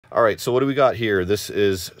All right, so what do we got here? This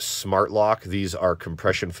is SmartLock. These are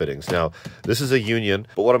compression fittings. Now, this is a union,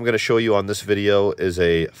 but what I'm going to show you on this video is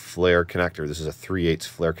a flare connector. This is a 3/8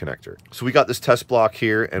 flare connector. So we got this test block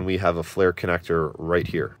here, and we have a flare connector right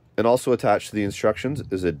here. And also attached to the instructions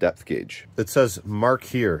is a depth gauge. It says mark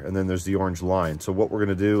here, and then there's the orange line. So what we're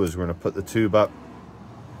going to do is we're going to put the tube up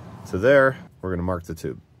to there. We're going to mark the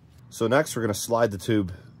tube. So next, we're going to slide the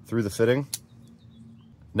tube through the fitting.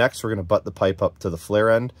 Next, we're going to butt the pipe up to the flare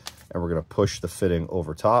end, and we're going to push the fitting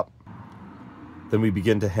over top. Then we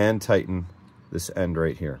begin to hand tighten this end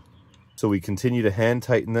right here. So we continue to hand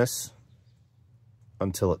tighten this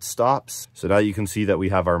until it stops. So now you can see that we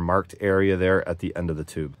have our marked area there at the end of the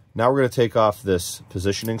tube. Now we're going to take off this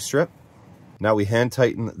positioning strip. Now we hand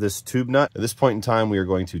tighten this tube nut. At this point in time, we are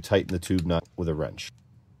going to tighten the tube nut with a wrench.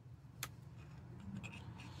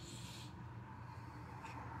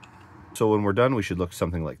 So when we're done, we should look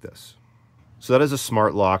something like this. So that is a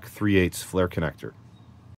SmartLock 3/8 flare connector.